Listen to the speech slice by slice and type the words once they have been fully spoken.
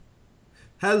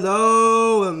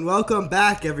Hello and welcome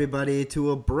back, everybody, to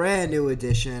a brand new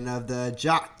edition of the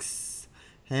Jocs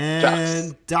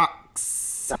and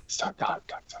Docs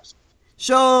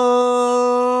Show.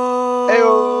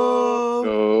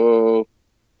 Ayo.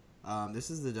 This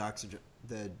is the Docs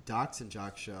and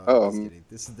Jocs Show. Oh, Just kidding.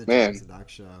 This is the man. Jocs and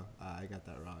Docs Show. I got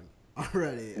that wrong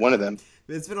already. One of them.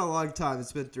 It's been a long time.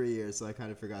 It's been 3 years, so I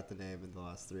kind of forgot the name in the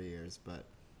last 3 years. But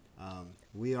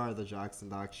we are the Jocs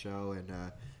and Docs Show,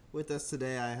 and with us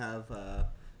today, I have,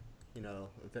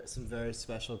 some very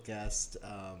special guests.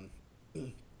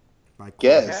 My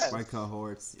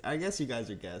cohorts. I guess you guys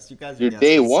are guests. You guys are Your guests.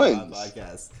 day on this ones.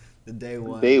 podcast. The day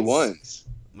ones. Day ones.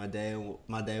 My day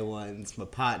ones. My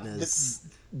partners.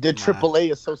 The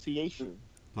AAA Association.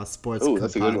 My sports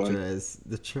compadres.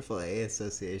 The AAA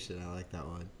Association. I like that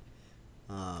one.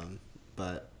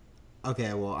 But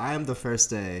okay. Well, I am the first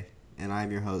day, and I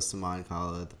am your host, Saman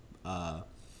Khalid.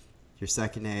 Your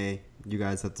second A, you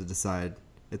guys have to decide.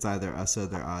 It's either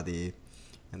Asad or Adi,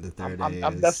 and the third A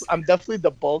is... I'm definitely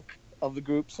the bulk of the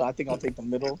group, so I think I'll take the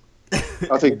middle.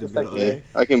 I'll take the middle A.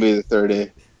 I can be the third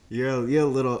A. You're a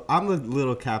little... I'm a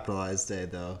little capitalized A,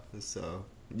 though, so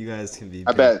you guys can be...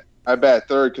 I bet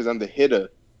third because I'm the hitter.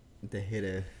 The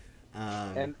hitter.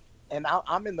 And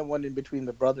I'm in the one in between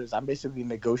the brothers. I'm basically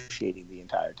negotiating the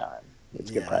entire time. It's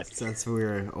good practice. Since we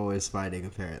were always fighting,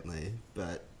 apparently,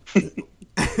 but...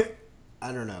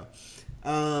 I don't know.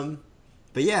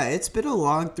 But yeah, it's been a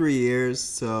long 3 years,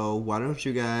 so why don't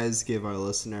you guys give our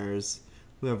listeners,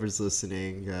 whoever's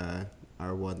listening,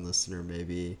 our one listener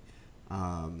maybe,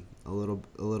 a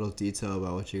little detail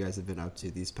about what you guys have been up to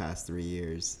these past 3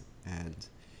 years, and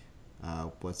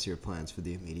what's your plans for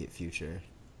the immediate future?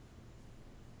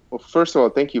 Well, first of all,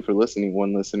 thank you for listening,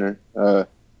 one listener. I'm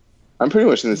pretty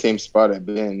much in the same spot I've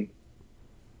been.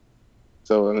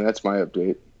 So, I mean, that's my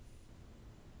update.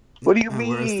 What do you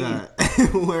mean?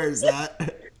 Where's that?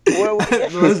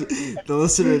 The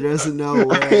listener doesn't know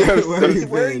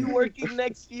where are you working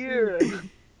next year?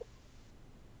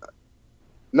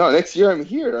 No, next year I'm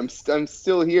here. I'm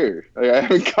still here. Like, I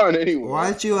haven't gone anywhere. Why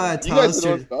don't you Why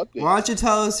don't you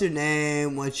tell us your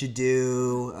name, what you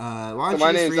do?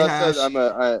 My name's Asad.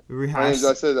 My name's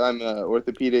Asad. I'm an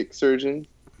orthopedic surgeon.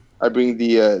 I bring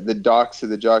the docs to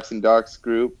the Jocs and Docs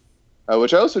group.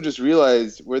 Which I also just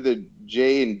realized we're the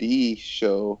J and D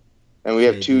show, and we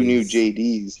have JDs. 2 new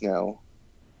JDs now.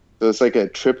 So it's like a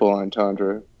triple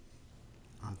entendre.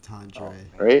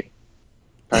 Right?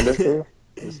 Kind of.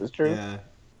 This is true. Yeah.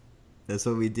 That's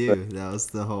what we do. That was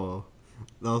the whole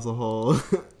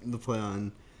the play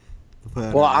on.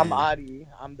 Well, I'm Adi.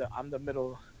 I'm the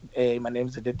middle A. My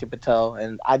name's Aditya Patel,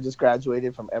 and I just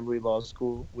graduated from Emory Law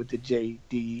School with the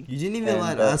JD. You didn't even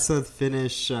let Asad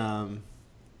finish.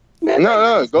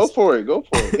 No, go for it.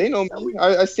 They know me.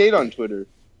 I stayed on Twitter.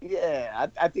 Yeah,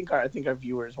 I think our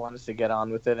viewers want us to get on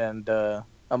with it. And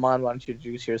Aman, why don't you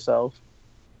introduce yourself?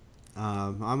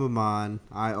 I'm Aman.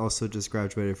 I also just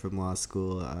graduated from law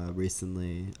school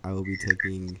recently. I will be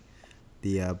taking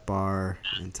the bar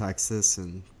in Texas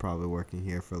and probably working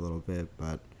here for a little bit,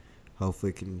 but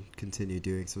hopefully can continue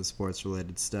doing some sports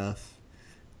related stuff.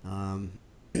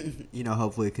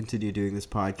 Hopefully continue doing this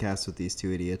podcast with these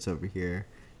 2 idiots over here.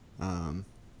 Can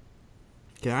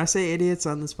I say idiots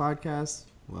on this podcast?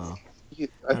 Well,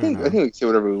 I think we can say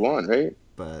whatever we want, right?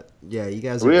 But yeah, you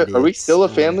guys are we still a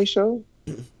family show?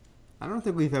 I don't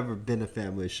think we've ever been a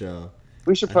family show.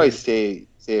 We should probably say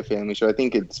a family show. I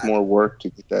think it's more work to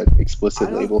get that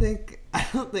explicit label. I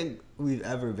don't think we've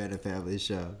ever been a family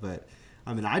show, but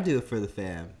I mean, I do it for the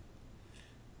fam.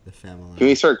 The family. Can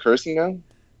we start cursing now?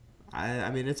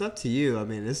 I mean, it's up to you. I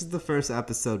mean, this is the first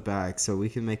episode back, so we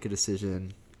can make a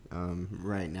decision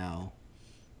right now,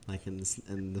 like in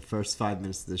the first 5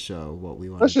 minutes of the show, what we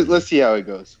want. Let's see how it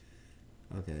goes.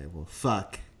 Okay, well,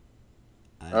 fuck.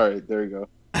 All right, there we go.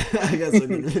 I guess we're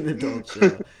gonna be an adult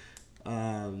show.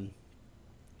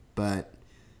 But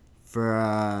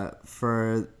for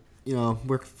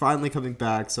we're finally coming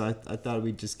back, so I thought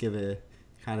we'd just give a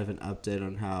kind of an update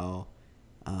on how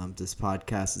this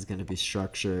podcast is going to be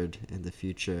structured in the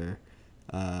future.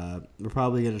 We're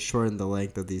probably going to shorten the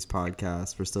length of these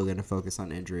podcasts. We're still going to focus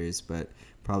on injuries, but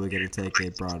probably going to take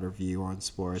a broader view on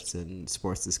sports and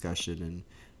sports discussion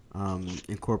and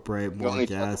incorporate more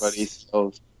guests. Talk about East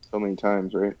so many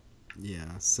times, right?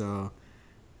 Yeah. So,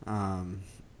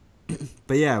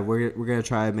 but yeah, we're going to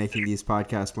try making these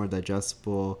podcasts more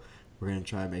digestible. We're going to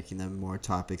try making them more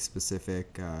topic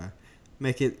specific.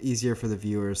 Make it easier for the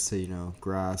viewers to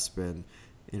grasp and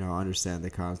understand the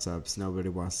concepts. Nobody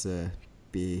wants to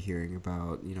be hearing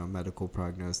about medical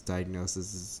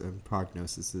diagnoses and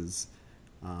prognoses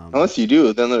Unless you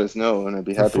do, then let us know, and I'd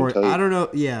be happy to tell you. I don't know.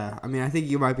 Yeah, I mean, I think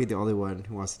you might be the only one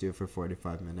who wants to do it for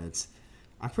 45 minutes.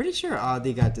 I'm pretty sure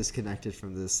Adi got disconnected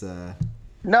from this.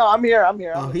 No, I'm here.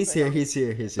 Oh, he's here.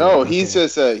 No, okay. he's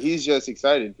just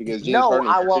excited because James Harden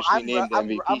is officially named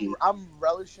MVP. I'm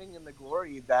relishing in the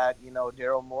glory that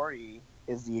Daryl Morey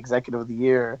is the executive of the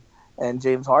year, and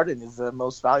James Harden is the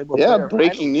most valuable player. Yeah,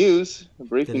 breaking news.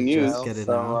 Breaking news.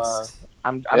 So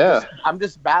I'm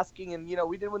just basking in,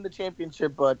 we did win the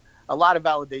championship, but a lot of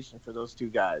validation for those two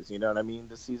guys. You know what I mean?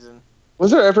 This season.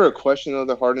 Was there ever a question though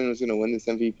that Harden was going to win this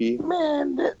MVP?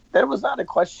 Man, there was not a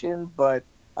question, but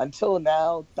until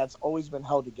now, that's always been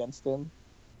held against him,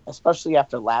 especially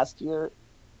after last year.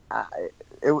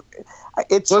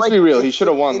 Let's be real. He should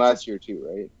have won last year too,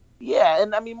 right? Yeah,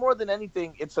 and I mean, more than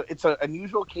anything, it's an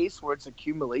unusual case where it's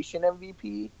accumulation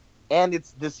MVP, and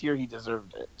it's this year he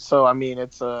deserved it. So I mean,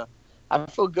 I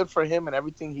feel good for him and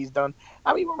everything he's done.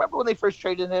 I mean, remember when they first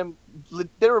traded him?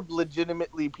 There were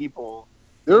legitimately people.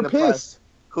 They were pissed.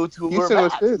 Who were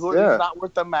mad, who are not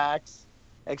worth the max,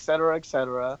 et cetera, et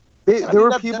cetera. There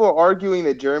were people arguing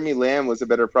that Jeremy Lamb was a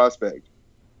better prospect.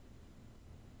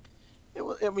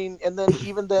 And then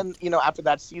even then, after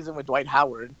that season with Dwight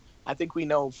Howard, I think we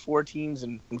know 4 teams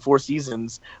in 4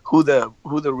 seasons who the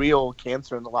real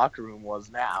cancer in the locker room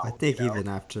was now. I think even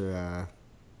after,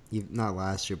 not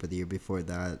last year, but the year before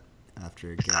that,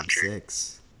 after Game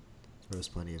 6, there was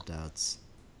plenty of doubts.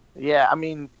 Yeah, I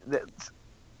mean,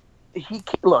 he's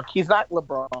not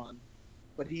LeBron,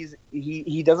 but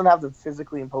he doesn't have the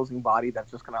physically imposing body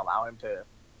that's just going to allow him to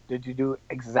do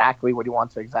exactly what he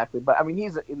wants to exactly. But I mean,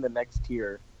 he's in the next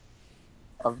tier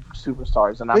of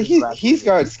superstars, and he's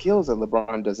got skills that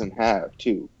LeBron doesn't have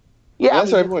too. Yeah,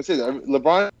 that's what everyone says.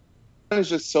 LeBron is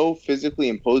just so physically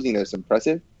imposing that it's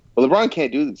impressive, but LeBron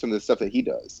can't do some of the stuff that he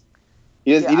does.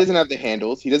 He doesn't have the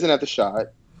handles. He doesn't have the shot,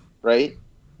 right?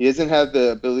 He doesn't have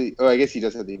the ability. Oh, I guess he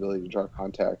does have the ability to draw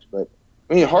contact, but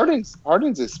I mean, Harden's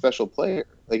a special player,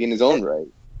 like in his own right.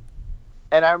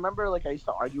 And I remember, I used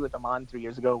to argue with Amon 3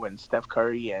 years ago when Steph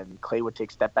Curry and Klay would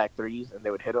take step-back threes and they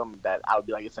would hit them, that I would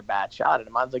be like, it's a bad shot. And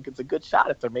Amon's like, it's a good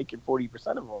shot if they're making 40%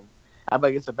 of them. I'm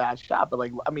like, it's a bad shot. But,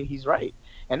 he's right.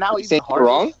 And now he's saying you're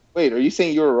wrong? Wait, are you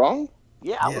saying you were wrong?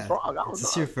 Yeah, I was wrong. Is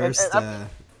this your first...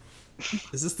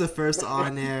 is this the first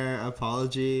on-air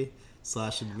apology /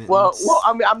 admittance? Well,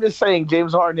 I'm just saying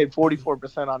James Harden hit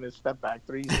 44% on his step-back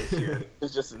threes this year.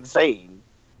 It's just insane.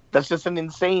 That's just an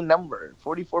insane number.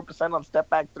 44% on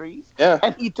step-back threes. Yeah.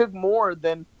 And he took more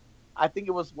than, I think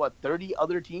it was, 30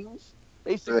 other teams,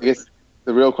 basically. I guess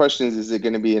the real question is it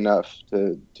going to be enough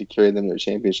to carry them to a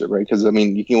championship, right? Because, I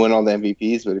mean, you can win all the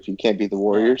MVPs, but if you can't beat the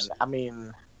Warriors. I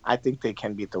mean, I think they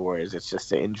can beat the Warriors. It's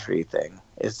just an injury thing.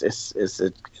 It's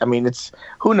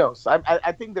who knows?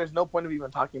 I think there's no point of even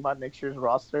talking about next year's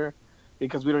roster,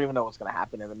 because we don't even know what's going to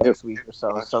happen in the next week or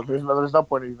so. So there's no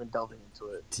point of even delving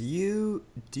into it. Do you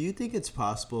think it's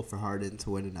possible for Harden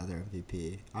to win another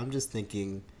MVP? I'm just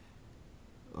thinking,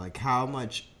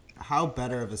 how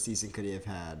better of a season could he have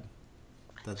had?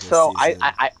 So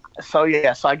I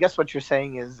guess what you're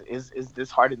saying is this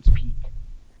Harden's peak,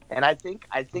 and I think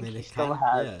he still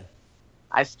has. Yeah.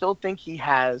 I still think he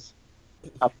has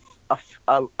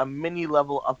a mini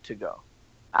level up to go.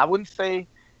 I wouldn't say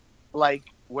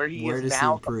where he is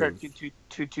now compared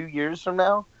to 2 years from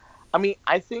now. I mean,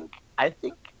 I think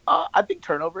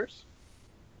turnovers.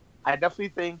 I definitely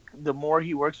think the more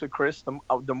he works with Chris,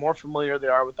 the more familiar they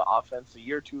are with the offense. A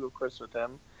year or two of Chris with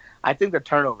him, I think the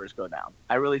turnovers go down.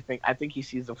 I think he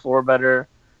sees the floor better.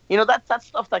 That's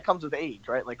stuff that comes with age,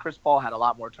 right? Like Chris Paul had a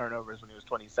lot more turnovers when he was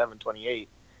 27, 28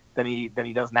 than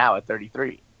he does now at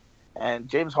 33. And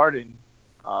James Harden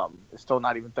is still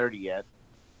not even 30 yet.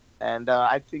 And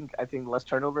I think less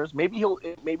turnovers.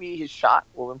 Maybe his shot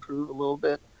will improve a little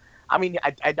bit. I mean,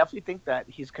 I definitely think that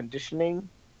his conditioning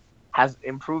has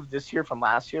improved this year from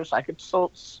last year. So I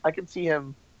could see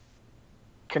him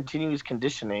continue his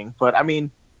conditioning. But I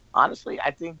mean, honestly,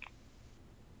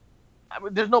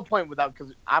 there's no point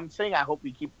because I'm saying I hope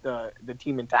we keep the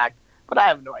team intact. But I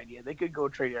have no idea. They could go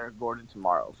trade Eric Gordon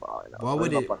tomorrow for all I know.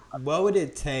 What would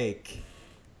it take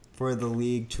for the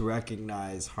league to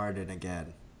recognize Harden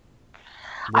again?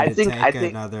 I think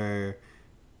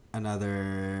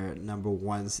another number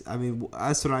one. I mean,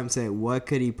 that's what I'm saying. What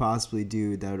could he possibly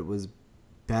do that was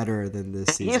better than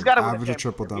this season? He's got to average a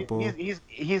triple double.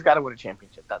 He's got to win a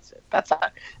championship. That's it. That's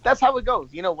how it goes.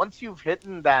 Once you've hit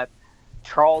that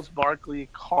Charles Barkley,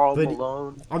 Karl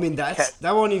Malone. I mean, that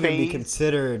won't even be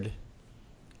considered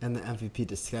in the MVP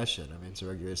discussion. I mean, it's a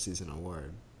regular season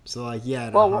award. So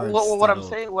what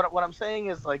I'm saying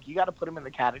is you got to put him in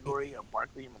the category of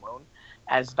Barkley and Malone,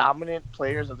 as dominant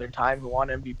players of their time who won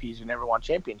MVPs who never won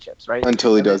championships, right?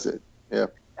 Until he does it. Yeah.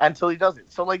 Until he does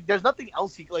it. So, like, there's nothing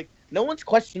else no one's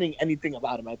questioning anything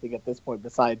about him, I think, at this point,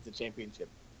 besides the championship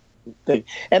thing.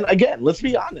 And again, let's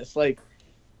be honest, like,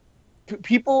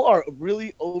 people are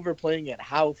really overplaying it,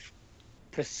 how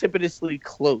precipitously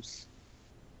close.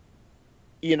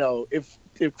 You know, if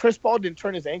Chris Paul didn't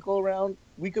turn his ankle around,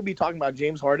 we could be talking about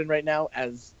James Harden right now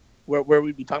as where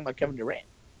we'd be talking about Kevin Durant.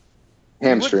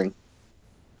 Hamstring.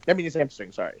 I mean, it's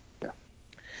hamstring, sorry. Yeah.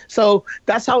 So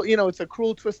that's how, it's a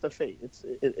cruel twist of fate.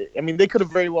 I mean, they could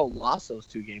have very well lost those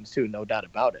 2 games too, no doubt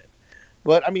about it.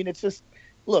 But, I mean, it's just,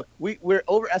 look, we're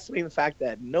overestimating the fact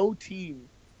that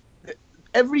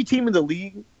every team in the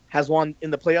league in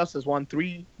the playoffs has won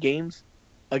 3 games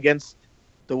against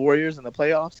the Warriors in the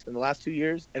playoffs in the last 2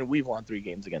 years, and we've won 3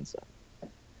 games against them.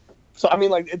 So, I mean,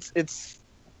 like, it's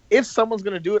if someone's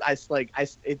going to do it, I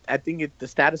think the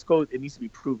status quo, it needs to be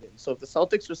proven. So if the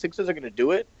Celtics or Sixers are going to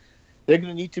do it, they're going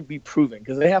to need to be proven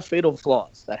because they have fatal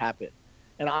flaws that happen.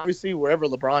 And obviously, wherever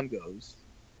LeBron goes.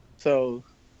 So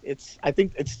I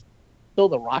think it's still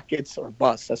the Rockets or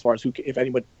bust as far as if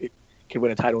anyone can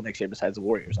win a title next year besides the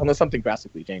Warriors, unless something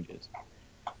drastically changes.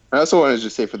 I also wanted to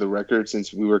just say for the record,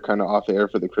 since we were kind of off air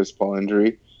for the Chris Paul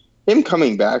injury, him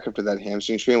coming back after that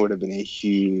hamstring strain would have been a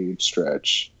huge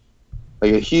stretch.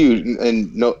 Like a huge,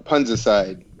 and no puns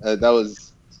aside, that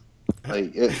was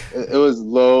like it was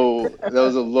low. That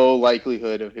was a low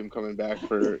likelihood of him coming back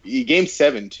for Game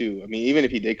 7 too. I mean, even if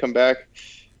he did come back,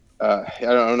 I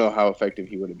don't know how effective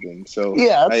he would have been. So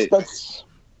yeah, I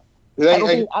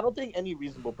don't think any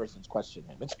reasonable person's questioning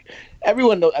him.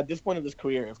 Everyone knows at this point of his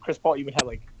career, if Chris Paul even had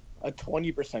like a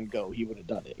 20% go, he would have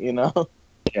done it.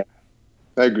 Yeah,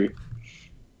 I agree.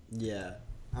 Yeah,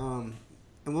 and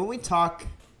when we talk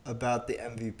about the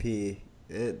MVP,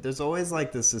 there's always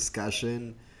like this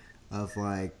discussion of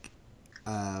like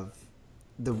of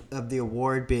the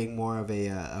award being more of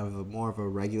a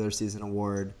regular season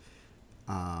award,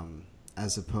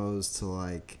 as opposed to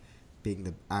like being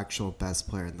the actual best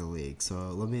player in the league. So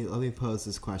let me pose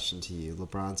this question to you.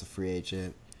 LeBron's a free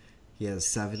agent. He has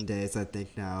 7 days, I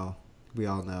think now, we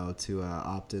all know, to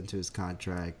opt into his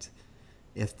contract.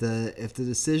 If the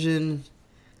decision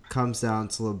comes down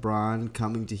to LeBron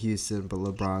coming to Houston, but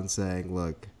LeBron saying,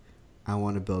 look, I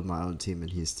want to build my own team in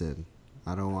Houston.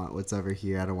 I don't want what's ever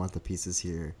here. I don't want the pieces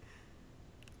here.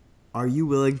 Are you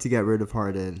willing to get rid of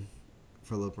Harden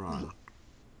for LeBron?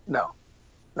 No,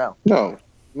 not at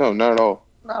all.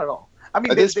 Not at all. I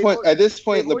mean, at this point,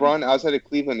 LeBron outside of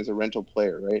Cleveland is a rental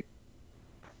player, right?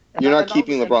 You're not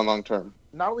keeping LeBron long term.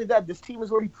 Not only that, this team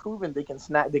has already proven they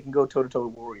can go toe to toe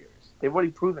with Warriors. They've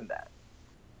already proven that.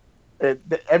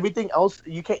 Everything else,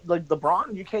 you can't, like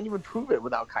LeBron, you can't even prove it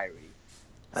without Kyrie.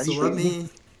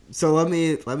 So let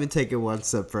me take it one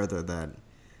step further then.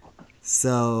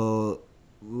 So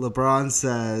LeBron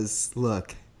says,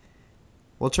 look,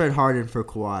 we'll trade Harden for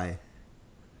Kawhi.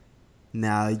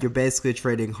 Now you're basically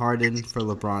trading Harden for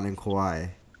LeBron and Kawhi.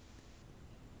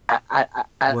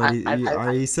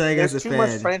 Are you saying as a fan?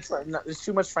 There's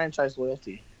too much franchise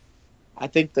loyalty. I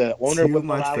think the owner too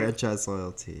much franchise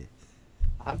loyalty.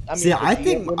 I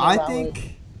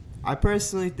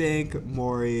personally think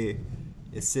Morey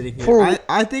is sitting here.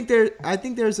 I think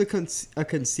there's a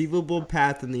conceivable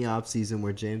path in the offseason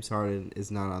where James Harden is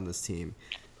not on this team.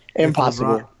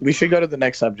 Impossible. We should go to the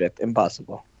next subject.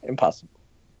 Impossible.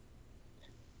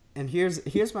 And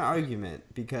here's my argument,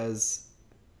 because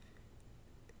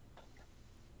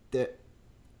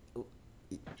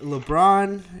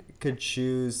LeBron could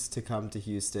choose to come to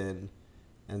Houston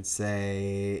and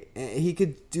say he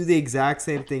could do the exact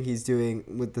same thing he's doing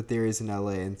with the theories in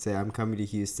LA and say, I'm coming to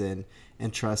Houston,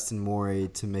 and trust in Morey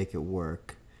to make it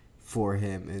work for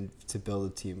him and to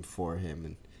build a team for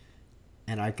him.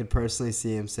 And I could personally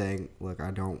see him saying, look,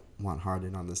 I don't want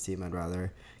Harden on this team. I'd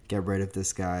rather get rid of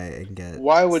this guy and get...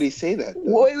 Why would he say that?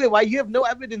 Wait, why? You have no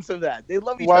evidence of that. They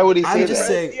love each other. Why would he say that? I'm just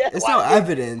saying, it's no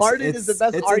evidence. Harden is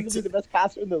arguably the best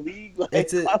passer in the league.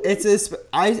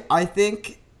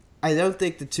 I don't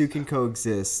think the two can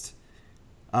coexist.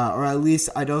 Or at least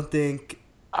I don't think...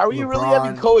 Are we really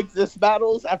having coexist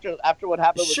battles after what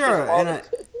happened with Chris Paul? And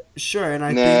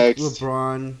I think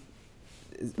LeBron...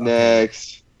 Okay.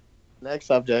 Next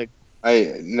subject.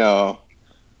 No.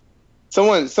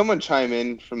 Someone chime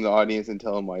in from the audience and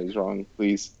tell him why he's wrong,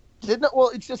 please.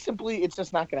 It's just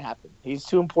not going to happen. He's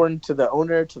too important to the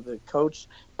owner, to the coach.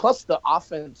 Plus, the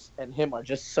offense and him are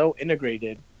just so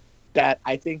integrated that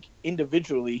I think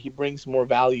individually he brings more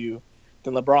value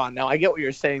than LeBron. Now, I get what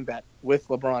you're saying that with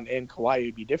LeBron and Kawhi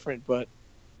it'd be different, but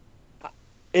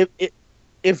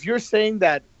if you're saying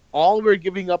that all we're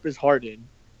giving up is Harden,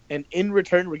 and in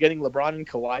return we're getting LeBron and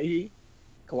Kawhi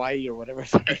or whatever.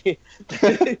 Sorry,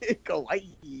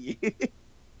 Kawhi.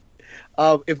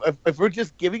 If we're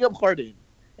just giving up Harden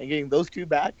and getting those two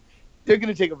back, they're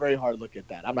going to take a very hard look at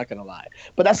that. I'm not going to lie,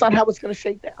 but that's not how it's going to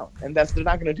shake down, and they're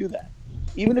not going to do that.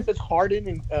 Even if it's Harden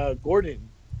and Gordon,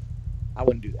 I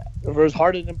wouldn't do that. If it was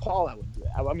Harden and Paul, I wouldn't do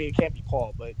that. I mean, it can't be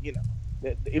Paul, but if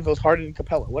it was Harden and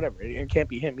Capella, whatever, it can't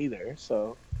be him either.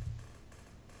 So,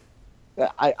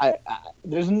 I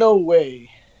there's no way.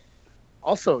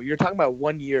 Also, you're talking about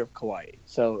 1 year of Kawhi,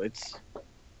 so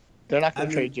they're not going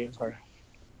to trade James Harden.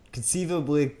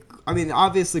 Conceivably, I mean,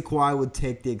 obviously Kawhi would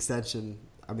take the extension.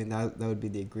 I mean, that would be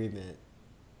the agreement.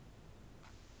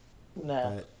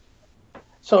 Nah. But.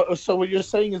 So what you're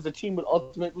saying is the team would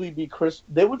ultimately be Chris.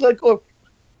 They would let go.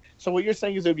 So what you're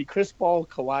saying is it would be Chris Paul,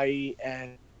 Kawhi,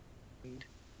 and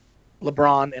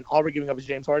LeBron, and all we're giving up is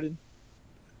James Harden.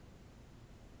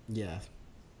 Yeah.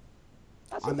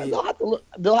 I mean,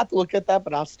 they'll have to look at that,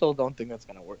 but I still don't think that's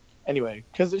gonna work anyway,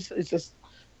 because it just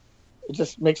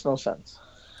makes no sense.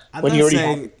 I'm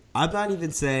not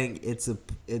even saying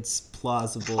it's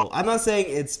plausible. I'm not saying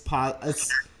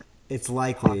it's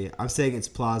likely. I'm saying it's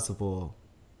plausible.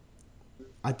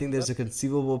 I think there's a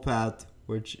conceivable path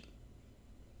which,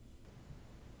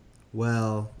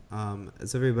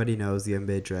 as everybody knows, the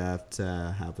NBA draft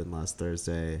happened last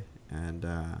Thursday, and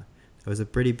it was a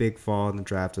pretty big fall in the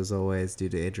draft as always due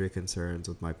to injury concerns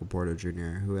with Michael Porter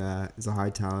Jr., who is a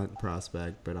high talent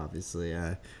prospect, but obviously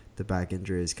the back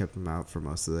injuries kept him out for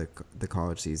most of the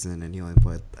college season, and he only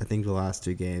played, I think, the last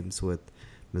 2 games with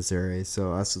Missouri.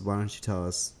 So, Asad, why don't you tell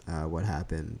us what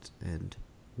happened and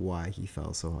why he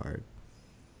fell so hard?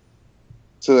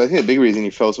 So I think the big reason he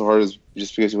fell so hard is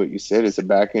just because of what you said. It's a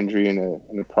back injury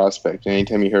and a prospect. And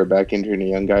anytime you hear a back injury in a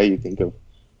young guy, you think of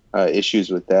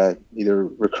issues with that, either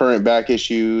recurrent back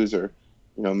issues or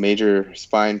major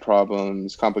spine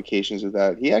problems, complications with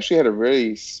that. He actually had a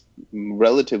very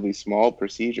relatively small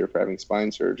procedure for having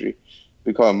spine surgery.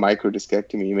 We call it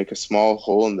microdiscectomy. You make a small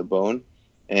hole in the bone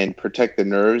and protect the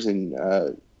nerves and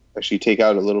actually take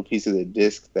out a little piece of the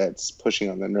disc that's pushing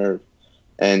on the nerve.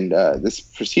 And this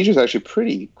procedure is actually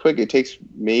pretty quick. It takes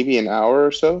maybe an hour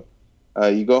or so.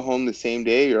 You go home the same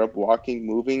day. You're up walking,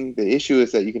 moving. The issue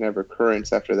is that you can have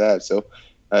recurrence after that. So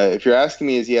if you're asking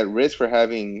me, is he at risk for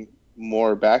having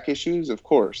more back issues? Of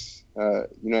course.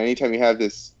 Anytime you have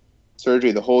this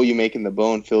surgery, the hole you make in the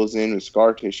bone fills in with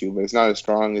scar tissue, but it's not as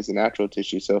strong as the natural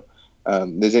tissue. So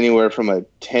there's anywhere from a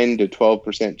 10 to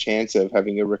 12% chance of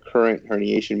having a recurrent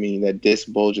herniation, meaning that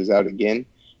disc bulges out again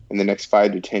in the next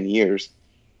 5 to 10 years.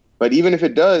 But even if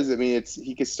it does, I mean,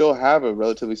 he could still have a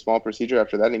relatively small procedure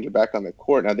after that and get back on the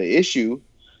court. Now, the issue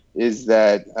is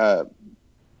that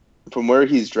from where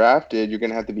he's drafted, you're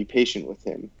going to have to be patient with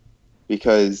him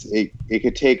because it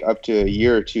could take up to a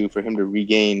year or two for him to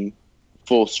regain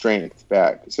full strength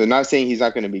back. So not saying he's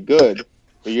not going to be good,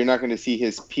 but you're not going to see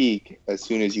his peak as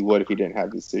soon as you would if he didn't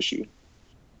have this issue.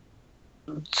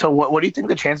 So what do you think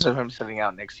the chances of him sitting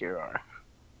out next year are?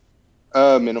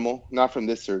 Minimal, not from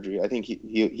this surgery. I think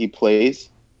he plays,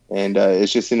 and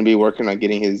it's just going to be working on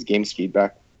getting his game speed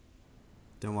back.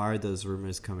 Then why are those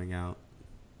rumors coming out?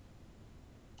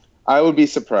 I would be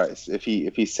surprised if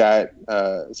he sat.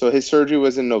 So his surgery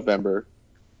was in November.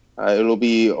 It'll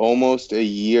be almost a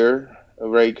year,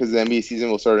 right? Because the NBA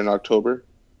season will start in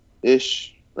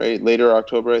October-ish, right? Later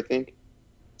October, I think.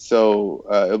 So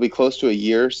it'll be close to a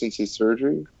year since his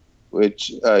surgery, which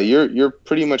you're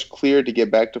pretty much cleared to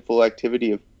get back to full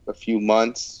activity of a few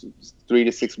months, 3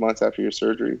 to 6 months after your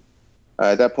surgery.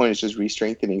 At that point, it's just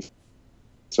re-strengthening.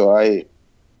 So I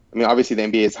mean, obviously the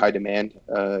NBA is high demand.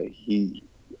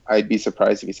 I'd be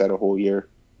surprised if he sat a whole year.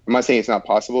 I'm not saying it's not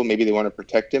possible. Maybe they want to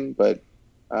protect him, but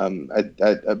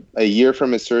a year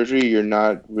from his surgery, you're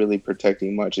not really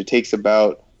protecting much. It takes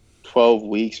about 12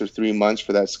 weeks or 3 months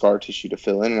for that scar tissue to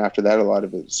fill in, and after that, a lot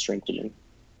of it is strengthening.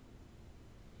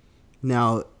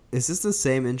 Now, is this the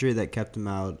same injury that kept him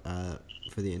out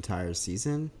for the entire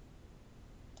season?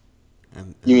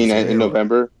 You mean in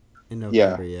November? In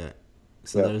November, yeah.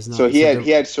 So he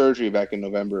had surgery back in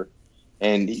November,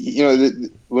 and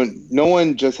when no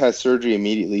one just has surgery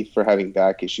immediately for having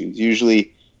back issues.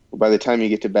 Usually, by the time you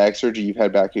get to back surgery, you've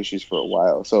had back issues for a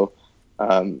while. So,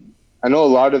 I know a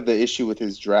lot of the issue with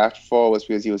his draft fall was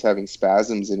because he was having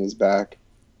spasms in his back,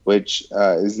 which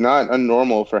is not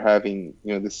unnormal for having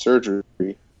the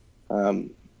surgery.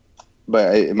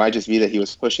 But it might just be that he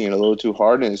was pushing it a little too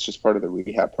hard, and it's just part of the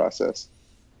rehab process.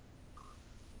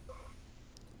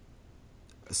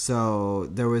 So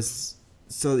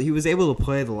he was able to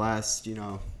play the last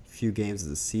few games of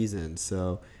the season.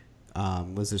 So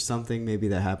Was there something maybe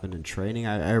that happened in training?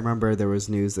 I remember there was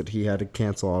news that he had to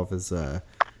cancel all of his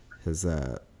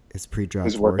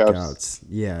pre-draft workouts.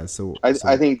 Yeah, so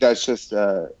I think that's just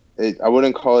I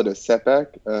wouldn't call it a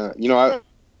setback.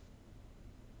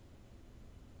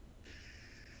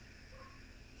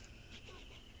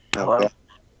 Hello?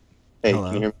 Hey,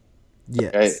 Hello? Can you hear me?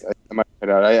 Yes. I might cut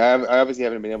out. I obviously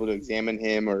haven't been able to examine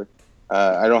him, or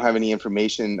I don't have any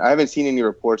information. I haven't seen any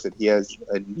reports that he has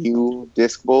a new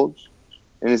disc bulge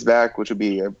in his back, which would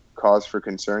be a cause for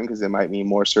concern because it might mean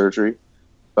more surgery.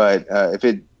 But if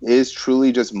it is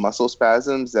truly just muscle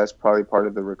spasms, that's probably part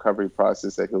of the recovery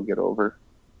process that he'll get over.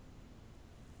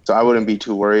 So I wouldn't be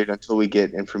too worried until we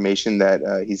get information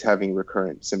that he's having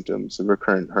recurrent symptoms,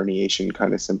 recurrent herniation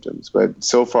kind of symptoms. But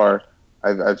so far,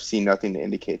 I've seen nothing to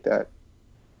indicate that.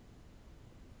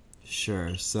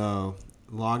 Sure. So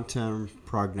long-term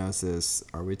prognosis,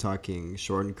 are we talking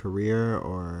shortened career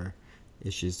or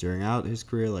issues during out his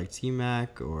career like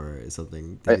T-Mac, or is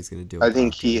something that he's going to do? I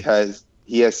think he has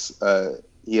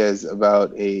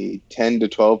about a 10 to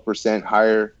 12%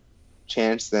 higher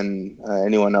chance than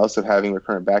anyone else of having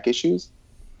recurrent back issues,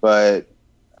 but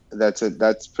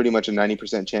that's pretty much a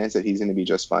 90% chance that he's going to be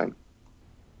just fine.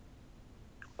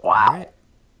 Wow. Right.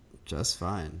 Just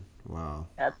fine. Wow.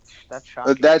 That's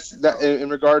shocking. That's in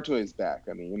regard to his back.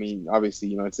 I mean,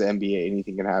 obviously, it's the NBA,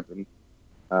 anything can happen.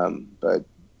 But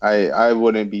I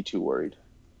wouldn't be too worried.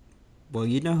 Well,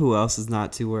 you know who else is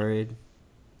not too worried?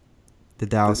 The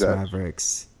Dallas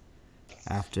Mavericks.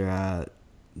 After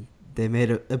they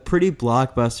made a pretty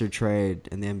blockbuster trade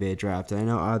in the NBA draft. And I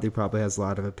know Audrey probably has a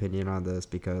lot of opinion on this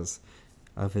because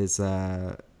of his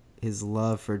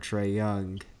love for Trae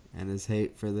Young and his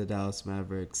hate for the Dallas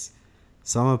Mavericks.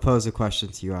 So I'm going to pose a question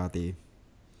to you, Audrey.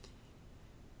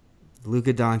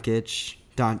 Luka Doncic,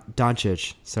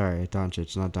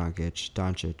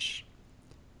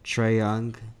 Trae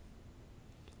Young,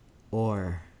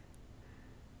 or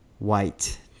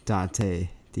White Dante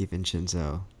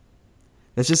DiVincenzo.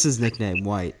 That's just his nickname,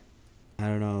 White. I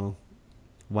don't know.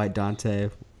 White Dante.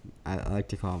 I like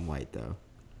to call him White, though.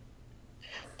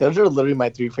 Those are literally my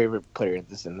three favorite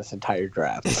players in this entire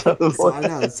draft. So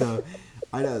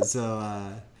I know.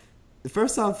 So,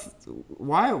 first off,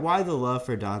 why the love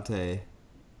for Dante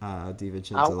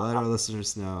DiVincenzo? Let our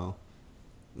listeners know.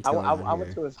 I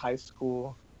went to his high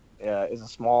school. It's a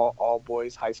small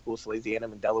all-boys high school,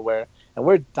 Salesianum in Delaware, and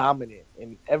we're dominant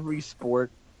in every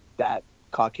sport that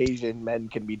Caucasian men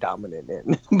can be dominant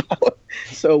in.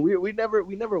 So we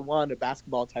never won a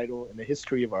basketball title in the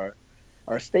history of our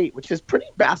state, which is pretty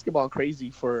basketball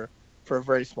crazy for a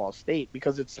very small state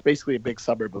because it's basically a big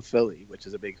suburb of Philly, which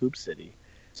is a big hoop city.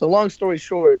 So long story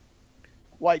short,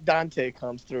 White Dante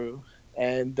comes through,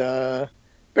 and bear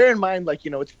in mind,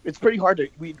 it's pretty hard to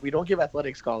we don't give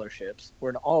athletic scholarships. We're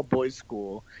an all boys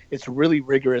school. It's really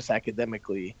rigorous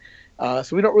academically, so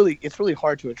we don't really. It's really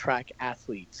hard to attract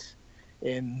athletes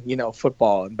in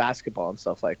football and basketball and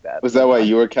stuff like that. Was that why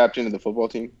you were captain of the football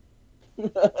team?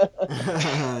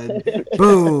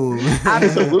 Boom.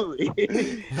 Absolutely.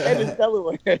 And it's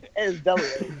Delaware. It's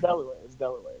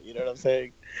Delaware. You know what I'm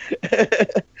saying?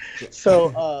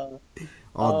 So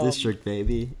all district,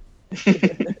 baby.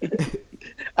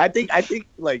 I think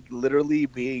literally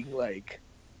being like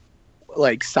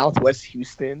Southwest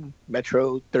Houston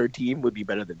Metro third team would be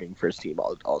better than being first team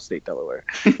all state Delaware.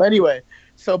 But anyway,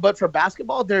 but for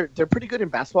basketball, they're pretty good in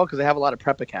basketball because they have a lot of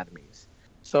prep academies.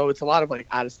 So it's a lot of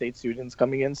out of state students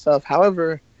coming in and stuff.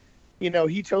 However,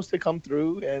 he chose to come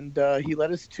through and he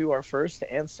led us to our first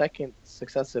and second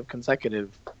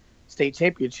consecutive state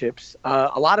championships.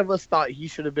 A lot of us thought he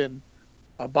should have been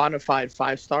a bona fide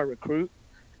 5-star recruit,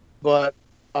 but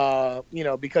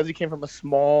because he came from a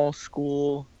small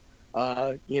school,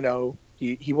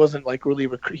 he wasn't really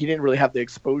he didn't really have the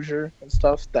exposure and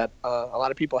stuff that a lot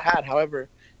of people had. However,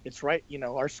 it's right.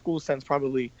 Our school sends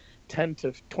probably 10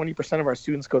 to 20% of our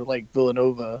students go to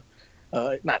Villanova.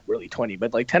 Not really 20,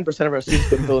 but 10% of our students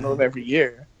go to Villanova every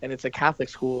year, and it's a Catholic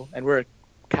school, and we're a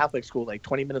Catholic school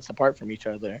 20 minutes apart from each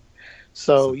other.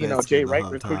 So Jay Wright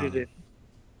recruited it.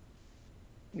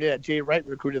 Yeah, Jay Wright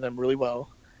recruited them really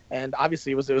well, and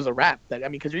obviously it was a wrap.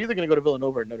 Because you're either going to go to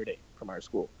Villanova or Notre Dame from our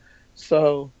school.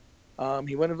 So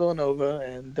he went to Villanova,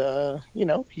 and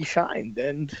he shined,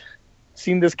 and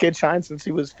seen this kid shine since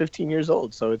he was 15 years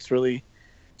old. So it's really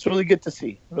good to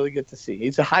see. Really good to see.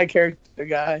 He's a high character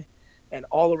guy and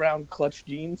all around clutch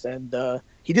genes. And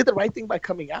he did the right thing by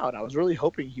coming out. I was really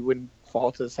hoping he wouldn't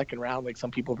fall to the second round like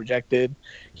some people projected.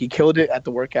 He killed it at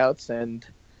the workouts. And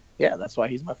yeah, that's why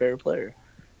he's my favorite player.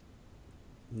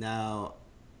 Now,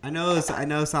 I know it's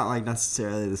not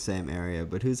necessarily the same area,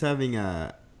 but who's having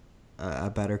a a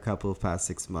better couple of past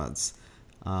 6 months.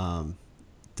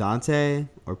 Dante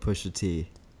or Pusha T?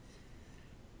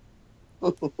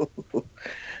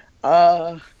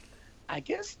 I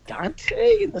guess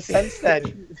Dante, in the sense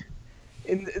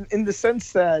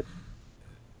that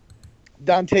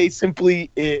Dante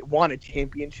simply won a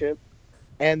championship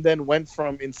and then went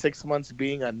from in 6 months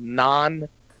being a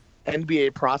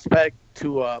non-NBA prospect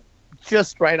to a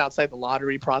just right outside the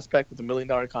lottery prospect with $1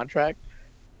 million contract.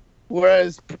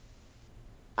 Whereas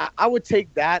I would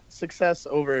take that success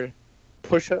over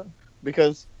Pusha,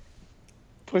 because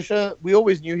Pusha, we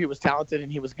always knew he was talented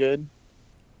and he was good.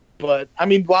 But, I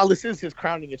mean, while this is his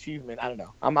crowning achievement, I don't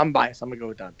know. I'm biased. I'm going to go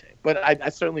with Dante. But I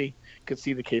certainly could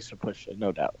see the case for Pusha,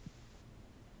 no doubt.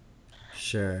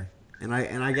 Sure. And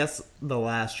I guess the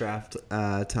last draft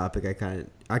topic, I kind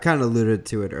of alluded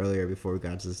to it earlier before we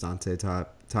got to this Dante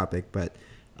topic, but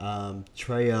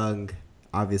Trae Young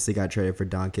obviously got traded for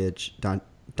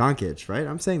Doncic, right?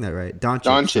 I'm saying that right.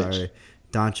 Doncic. Sorry.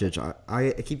 Doncic.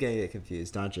 I keep getting it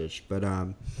confused. Doncic. But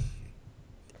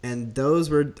and those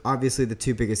were obviously the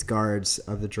two biggest guards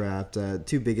of the draft,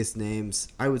 two biggest names,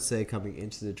 I would say, coming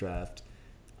into the draft.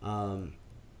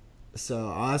 So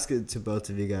I'll ask it to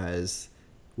both of you guys.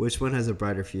 Which one has a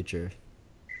brighter future?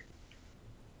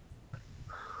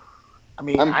 I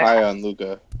mean, I'm high on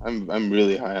Luka. I'm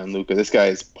really high on Luka. This guy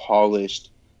is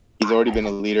polished. He's already been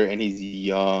a leader, and he's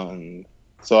young.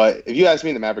 So if you ask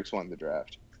me, the Mavericks won the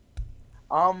draft.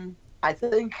 I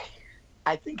think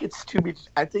it's too much.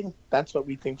 I think that's what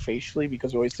we think facially,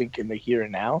 because we always think in the here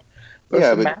and now.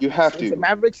 But you have to. If the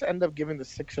Mavericks end up giving the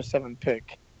 6 or 7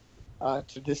 pick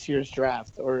to this year's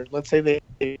draft, or let's say they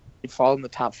fall in the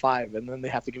top 5, and then they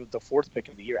have to give it the 4th pick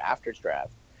in the year after's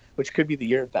draft, which could be the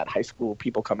year that high school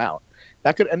people come out.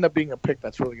 That could end up being a pick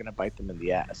that's really going to bite them in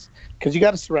the ass, because you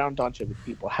got to surround Doncic with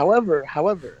people. However,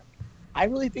 I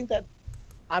really think that,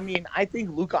 I think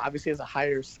Luka obviously has a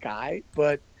higher sky,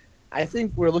 but I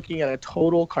think we're looking at a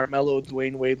total Carmelo,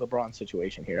 Dwayne Wade, LeBron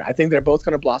situation here. I think they're both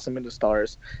going to blossom into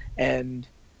stars. And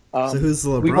so who's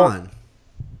LeBron?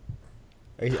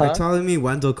 Are you telling me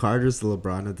Wendell Carter's the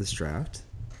LeBron of this draft?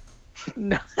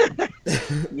 No.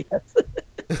 Yes.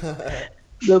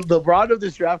 The LeBron of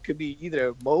this draft could be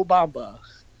either Mo Bamba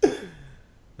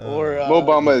or Mo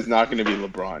Bamba is not going to be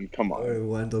LeBron. Come on. Or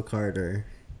Wendell Carter.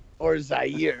 Or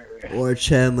Zaire. Or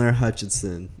Chandler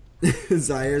Hutchinson.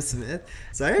 Zaire Smith.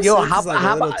 Smith is like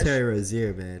a little Terry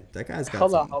Rozier, man. That guy's got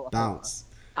some bounce.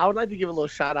 I would like to give a little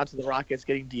shout out to the Rockets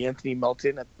getting DeAnthony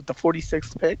Melton with the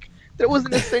 46th pick. There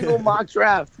wasn't a single mock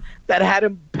draft that had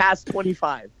him past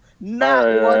 25. Not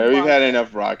all one. Right. We've had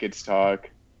enough Rockets talk.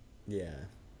 Yeah.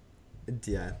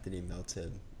 DeAnthony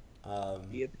Melton.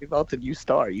 DeAnthony Melton, new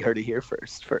star. You heard it here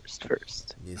first.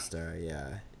 New star,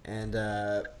 yeah. And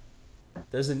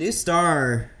there's a new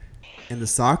star in the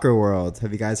soccer world.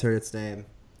 Have you guys heard its name?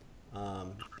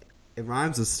 It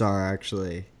rhymes with star,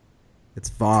 actually. It's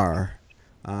VAR.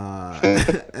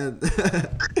 And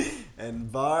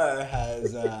VAR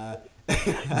has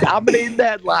dominating the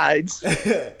headlines.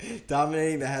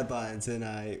 Dominating the headlines. And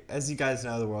as you guys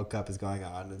know, the World Cup is going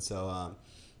on. And so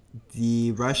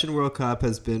the Russian World Cup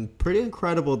has been pretty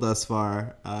incredible thus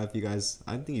far. I think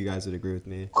you guys would agree with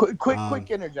me. Quick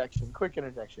interjection.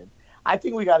 I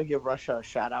think we got to give Russia a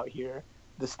shout out here.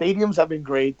 The stadiums have been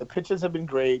great. The pitches have been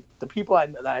great. The people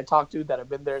that I talked to that have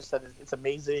been there said it's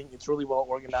amazing. It's really well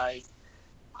organized.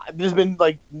 There's been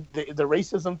the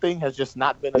racism thing has just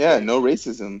not been. No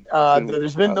racism.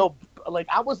 There's been no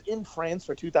I was in France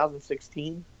for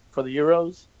 2016 for the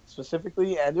Euros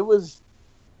specifically, and it was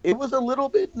a little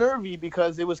bit nervy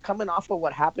because it was coming off of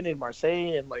what happened in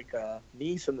Marseille and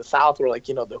Nice in the south, where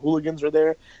the hooligans were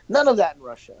there. None of that in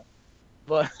Russia.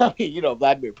 But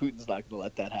Vladimir Putin's not going to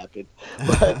let that happen.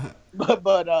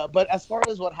 But as far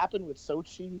as what happened with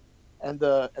Sochi and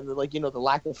the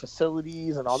lack of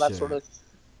facilities and all that sort of,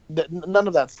 none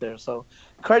of that's there. So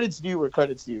credit's due where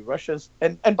credit's due. Russia's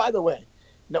and by the way,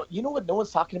 no, you know what no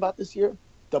one's talking about this year?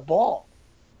 The ball.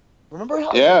 Remember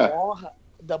how the ball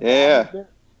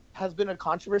has been a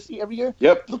controversy every year?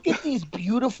 Yep. Look at these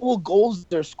beautiful goals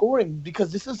they're scoring,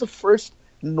 because this is the first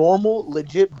normal,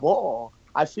 legit ball.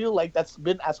 I feel like that's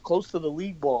been as close to the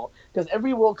league ball, because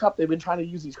every World Cup they've been trying to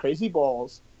use these crazy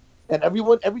balls, and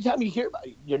every time you hear about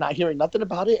it, you're not hearing nothing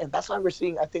about it, and that's why we're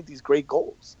seeing, I think, these great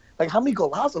goals. How many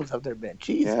golazos have there been?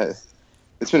 Jesus. Yes.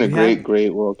 It's been a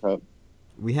great World Cup.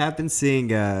 We have been seeing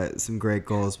some great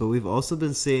goals, but we've also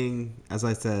been seeing, as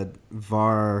I said,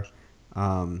 VAR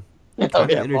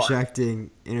interjecting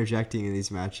in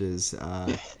these matches.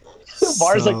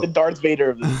 VAR's like the Darth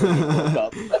Vader of this World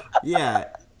Cup. Yeah.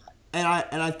 And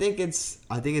I think it's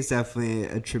definitely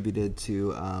attributed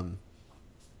to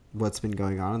what's been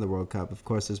going on in the World Cup. Of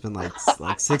course, there's been like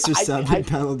 6 or 7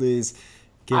 penalties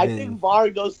given. I think VAR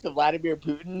goes to Vladimir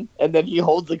Putin, and then he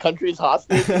holds the countries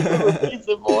hostage.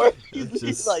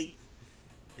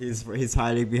 He's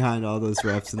hiding behind all those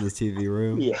refs in the TV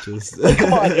room. Yeah.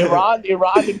 Come on,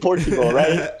 Iran and Portugal,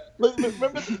 right?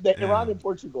 Remember Iran and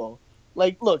Portugal.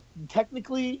 Like, look,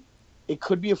 technically, it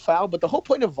could be a foul, but the whole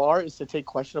point of VAR is to take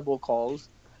questionable calls,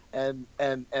 and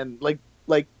like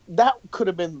that could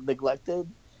have been neglected.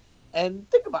 And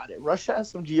think about it. Russia has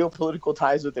some geopolitical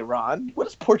ties with Iran. What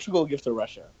does Portugal give to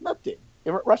Russia? Nothing.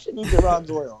 Russia needs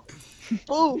Iran's oil.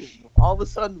 Boom! All of a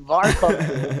sudden, VAR comes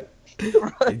in.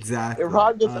 Exactly.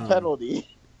 Iran gets a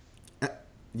penalty.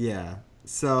 Yeah.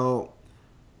 So,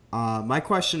 my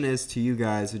question is to you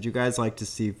guys: would you guys like to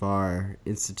see VAR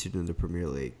instituted in the Premier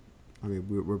League? I mean,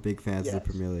 we're big fans of the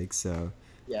Premier League, so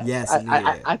yes.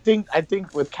 I think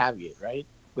with caveat, right?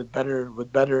 With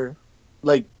better,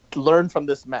 like, learn from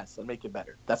this mess and make it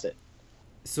better. That's it.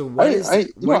 So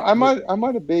I'm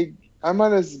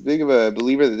not as big of a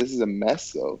believer that this is a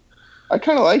mess, though. I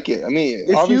kind of like it. I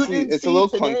mean, obviously, it's a little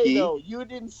clunky. Though, you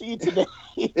didn't see today.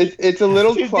 It's a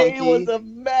little clunky. Today was a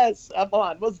mess. Come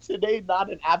on, was today not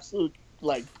an absolute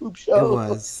poop show?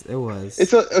 It was.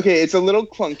 It's a little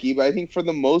clunky, but I think for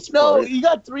the most part. No, you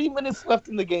got 3 minutes left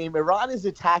in the game. Iran is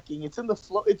attacking. It's in the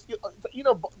flow. It's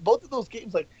both of those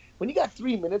games. Like, when you got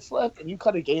 3 minutes left and you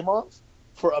cut a game off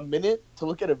for a minute to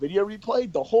look at a video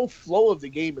replay, the whole flow of the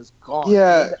game is gone.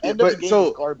 Yeah, the end of the game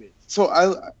is garbage. So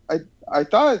I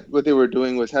thought what they were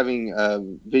doing was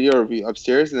having video review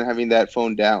upstairs and then having that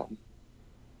phone down,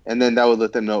 and then that would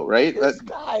let them know, right? This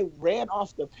guy ran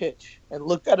off the pitch and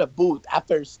looked at a booth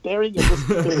after staring at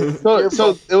this.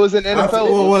 So it was an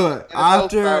NFL.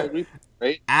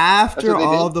 After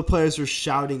all of the players were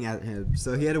shouting at him,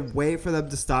 so he had to wait for them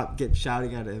to stop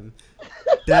shouting at him.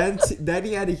 Then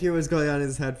he had to hear what's going on in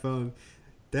his headphone.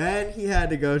 Then he had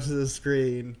to go to the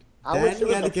screen. Then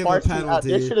he had to give a penalty.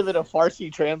 There should have been a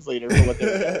Farsi translator for what they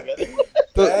were doing.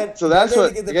 So that's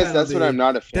what I guess. That's what I'm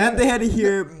not a fan. Then they had to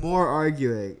hear more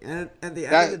arguing, and at the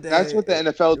end of the day, that's what the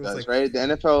NFL does, right? The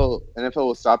NFL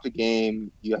will stop the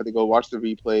game. You have to go watch the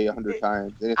replay 100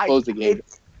 times, and it closes the game.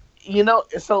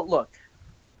 So look.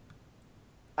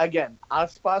 Again,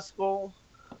 Aspas goal.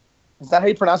 Is that how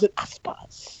you pronounce it?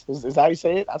 Aspas. Is that how you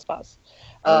say it? Aspas.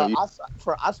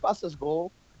 For Aspas's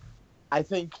goal, I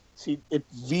think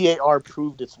VAR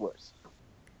proved its worth.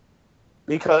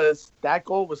 Because that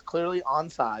goal was clearly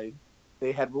onside.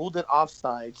 They had ruled it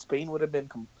offside. Spain would have been...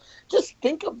 Just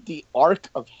think of the arc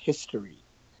of history.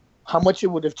 How much it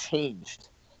would have changed.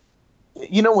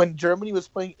 When Germany was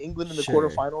playing England in the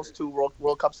quarterfinals 2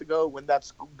 World Cups ago, when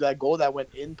that goal that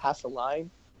went in past the line,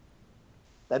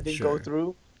 that didn't go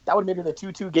through, that would have made it a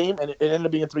 2-2 game, and it ended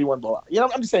up being a 3-1 blowout.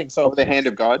 I'm just saying. So the hand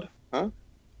of God, huh?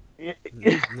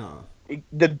 No. Right?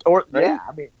 Yeah,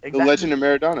 I mean, exactly. The legend of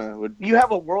Maradona would. You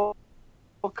have a World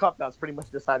Cup that's pretty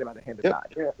much decided by the hand of God.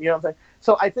 You know what I'm saying?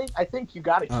 So I think you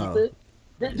got to keep it.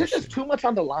 There's just too much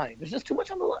on the line.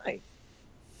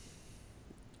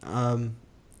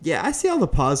 Yeah, I see all the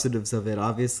positives of it.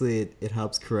 Obviously, it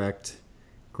helps correct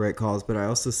great calls, but I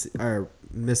also see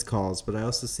missed calls. But I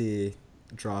also see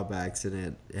drawbacks in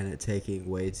it and it taking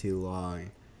way too long.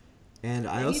 And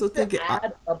I also think they need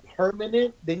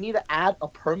to add a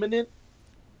permanent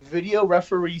video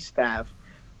referee staff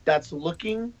that's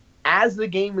looking as the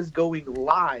game is going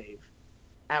live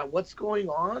at what's going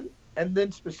on, and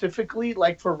then specifically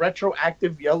like for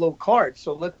retroactive yellow cards.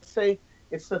 So let's say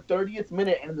it's the 30th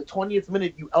minute and in the 20th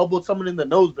minute you elbowed someone in the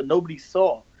nose but nobody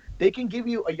saw. They can give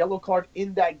you a yellow card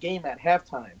in that game at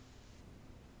halftime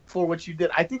for what you did.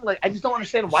 I think I just don't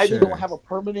understand why they don't have a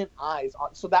permanent eyes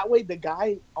on. So that way the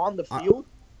guy on the field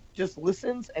just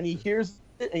listens and he hears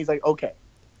it and he's like, okay.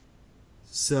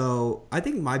 So I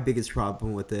think my biggest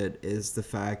problem with it is the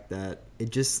fact that it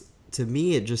just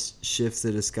shifts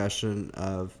the discussion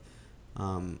of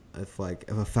if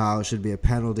a foul should be a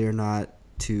penalty or not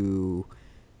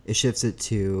it shifts it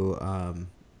to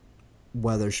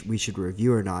whether we should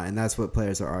review or not, and that's what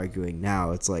players are arguing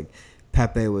now. It's like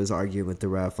Pepe was arguing with the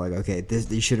ref, like, okay,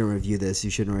 you shouldn't review this,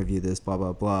 blah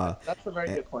blah blah. That's a very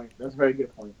good point.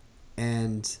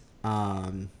 And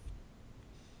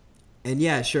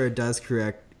yeah, sure, it does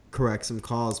correct some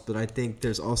calls, but I think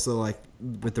there's also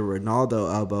with the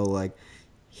Ronaldo elbow,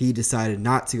 he decided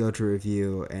not to go to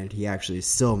review, and he actually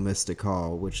still missed a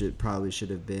call, which it probably should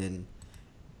have been.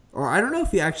 Or I don't know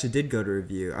if he actually did go to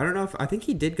review. I think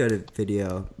he did go to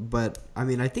video, but I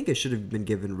mean, I think it should have been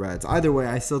given reds. Either way,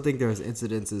 I still think there's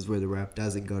incidences where the ref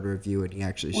doesn't go to review and he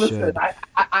actually should.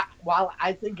 While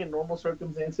I think in normal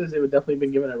circumstances it would definitely have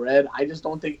been given a red, I just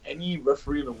don't think any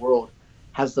referee in the world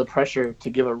has the pressure to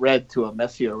give a red to a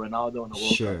Messi or Ronaldo in a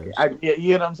World Sure. Cup game.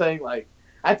 You know what I'm saying? Like,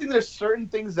 I think there's certain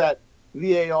things that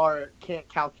VAR can't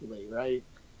calculate, right?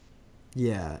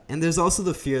 Yeah, and there's also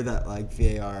the fear that like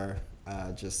VAR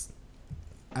just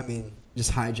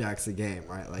hijacks the game,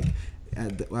 right? Like,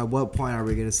 at what point are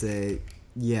we gonna say,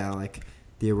 yeah, like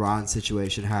the Iran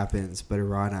situation happens, but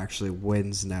Iran actually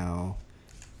wins now,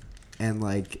 and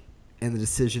the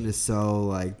decision is so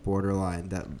like borderline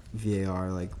that VAR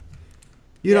like.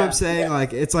 You know what I'm saying? Yeah.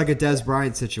 Like it's like a Des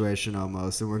Bryant situation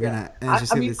almost, and we're gonna. And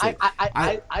it's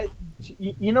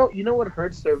you know what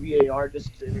hurts their VAR?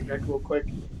 Just to interject real quick,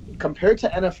 compared to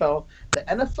NFL, the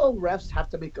NFL refs have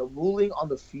to make a ruling on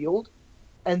the field,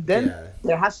 and then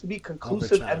there has to be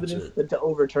conclusive evidence to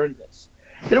overturn this.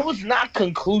 There was not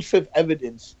conclusive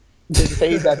evidence to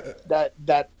say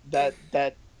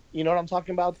that you know what I'm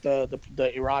talking about.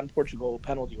 The Iran-Portugal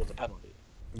penalty was a penalty.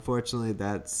 Unfortunately,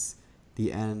 that's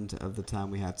the end of the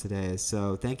time we have today.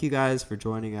 So thank you guys for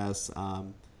joining us.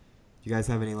 Do you guys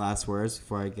have any last words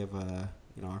before I give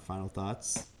our final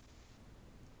thoughts?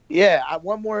 Yeah,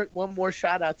 one more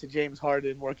shout out to James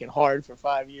Harden working hard for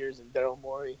 5 years, and Daryl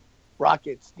Morey,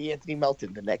 Rockets, D'Anthony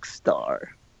Melton, the next star.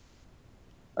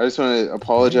 I just want to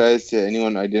apologize to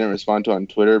anyone I didn't respond to on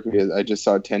Twitter because I just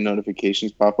saw 10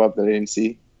 notifications pop up that I didn't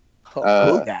see.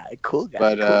 Cool guy. Cool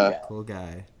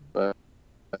guy. But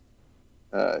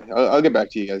I'll get back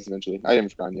to you guys eventually. I haven't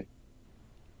forgotten you.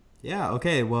 Yeah.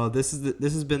 Okay. Well, this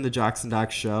has been the Jocs and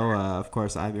Docs show. Of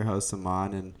course, I'm your host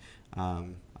Saman,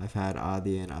 and I've had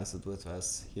Adi and Asad with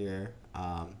us here.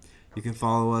 You can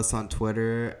follow us on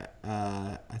Twitter.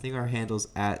 I think our handle's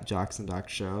at Jocs and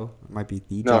Docs Show. It might be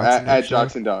the at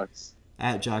Jocs and Docs.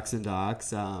 At Jocs and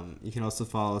Docs. You can also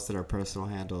follow us at our personal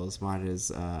handles. Mine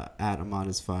is at Amon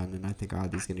is Fun, and I think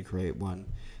Adi's going to create one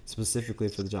specifically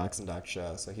for the Jocs and Docs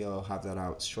Show, so he'll have that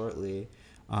out shortly.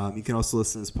 You can also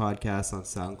listen to this podcast on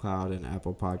SoundCloud and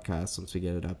Apple Podcasts once we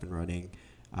get it up and running.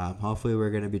 Hopefully we're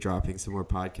going to be dropping some more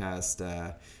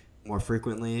podcasts more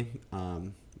frequently.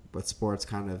 With sports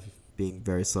kind of being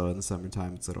very slow in the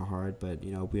summertime, it's a little hard, but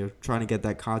we're trying to get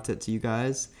that content to you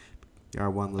guys. Our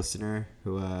one listener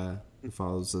who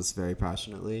follows us very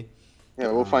passionately.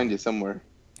 Yeah, we'll find you somewhere.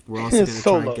 We're also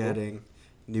going to try getting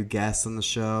new guests on the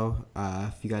show.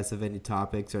 If you guys have any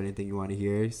topics or anything you want to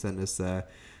hear, send us a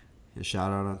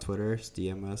shout out on Twitter,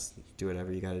 DM us, do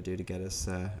whatever you got to do to get us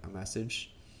a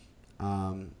message.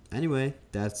 Anyway,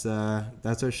 that's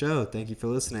our show. Thank you for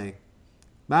listening.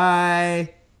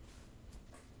 Bye.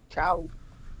 Ciao.